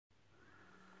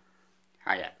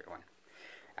Hi everyone.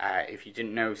 If you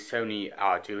didn't know, Sony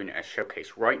are doing a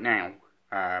showcase right now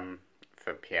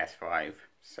for PS5.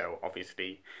 So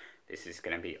obviously this is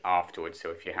going to be afterwards. So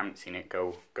if you haven't seen it,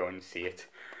 go and see it.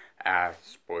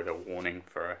 Spoiler warning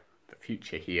for the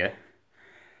future here.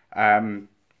 Right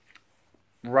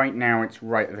now it's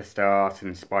right at the start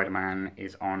and Spider-Man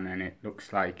is on, and it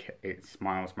looks like it's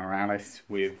Miles Morales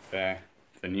with the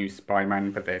new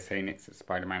Spider-Man, but they're saying it's a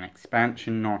Spider-Man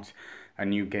expansion, not a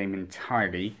new game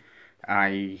entirely.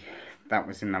 That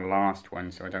was in the last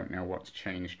one, so I don't know what's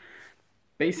changed.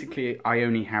 Basically, I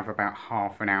only have about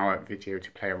half an hour video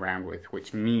to play around with,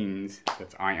 which means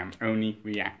that I am only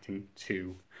reacting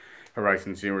to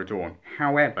Horizon Zero Dawn.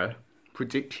 However,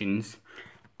 predictions,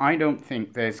 I don't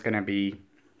think there's going to be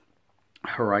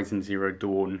Horizon Zero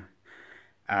Dawn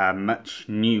much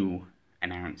new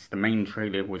announced. The main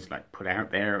trailer was like put out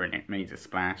there and it made a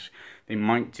splash. They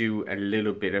might do a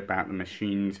little bit about the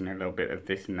machines and a little bit of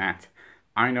this and that.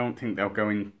 I don't think they'll go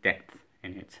in depth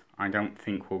in it. I don't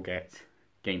think we'll get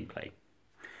gameplay.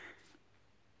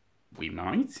 We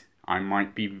might. I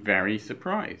might be very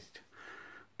surprised.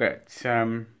 But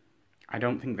I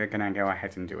don't think they're going to go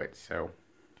ahead and do it, so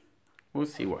we'll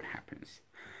see what happens.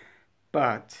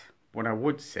 But what I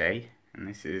would say, and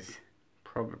this is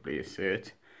probably a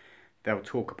cert, they'll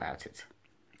talk about it,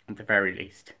 at the very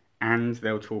least. And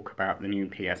they'll talk about the new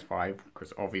PS5,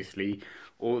 because obviously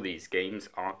all these games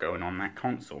are going on that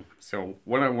console. So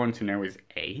what I want to know is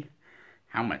A,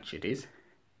 how much it is,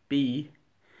 B,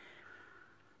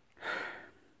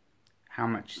 how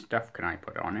much stuff can I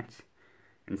put on it,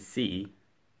 and C,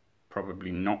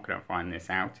 probably not going to find this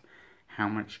out, how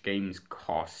much games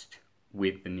cost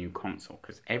with the new console,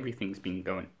 because everything's been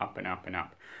going up and up and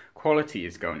up. Quality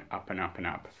is going up and up and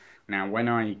up. Now, when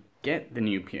I get the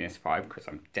new PS5, because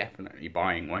I'm definitely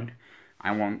buying one,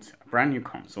 I want a brand new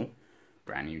console,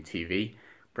 brand new TV,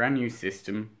 brand new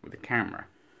system with a camera.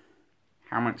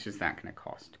 How much is that going to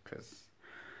cost? Because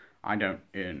I don't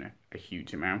earn a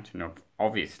huge amount, and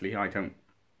obviously I don't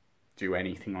do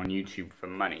anything on YouTube for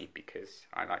money, because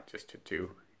I like just to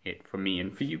do it for me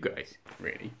and for you guys,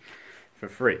 really, for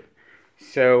free.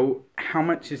 So how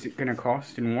much is it going to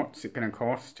cost, and what's it going to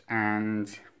cost,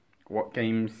 and what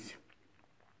games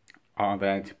are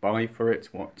there to buy for it,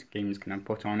 what games can I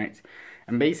put on it?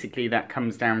 And basically that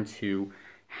comes down to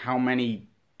how many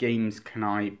games can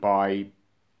I buy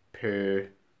per,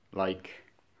 like,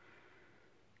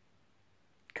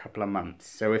 couple of months.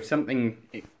 So if something,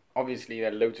 obviously there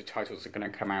are loads of titles that are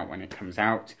going to come out when it comes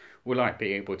out. Will I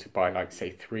be able to buy, like,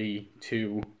 say 3,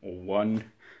 2 or 1?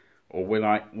 Or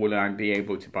will I be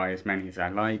able to buy as many as I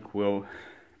like?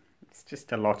 It's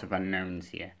just a lot of unknowns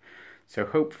here. So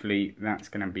hopefully that's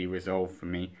going to be resolved for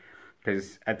me,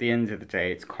 because at the end of the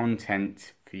day it's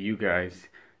content for you guys,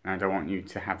 and I don't want you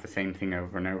to have the same thing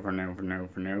over and over and over and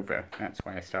over and over. That's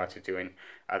why I started doing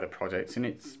other projects, and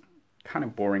it's kind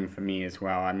of boring for me as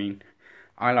well. I mean,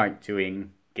 I like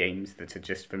doing games that are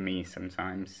just for me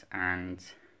sometimes, and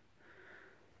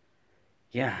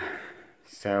yeah.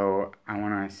 So I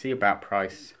want to see about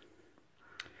price,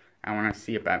 I want to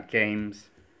see about games,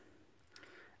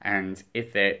 and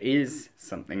if there is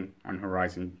something on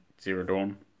Horizon Zero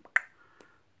Dawn,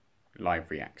 live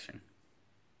reaction.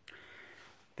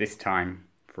 This time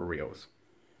for reals,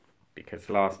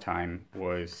 because last time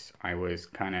I was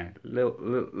kind of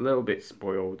little bit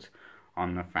spoiled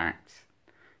on the fact,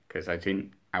 because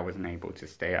I wasn't able to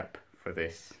stay up for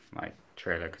this like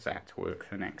trailer because I had to work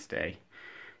the next day.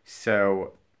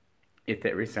 So if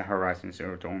there is a Horizon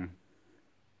Zero Dawn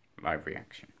live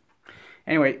reaction.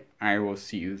 Anyway, I will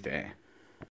see you there.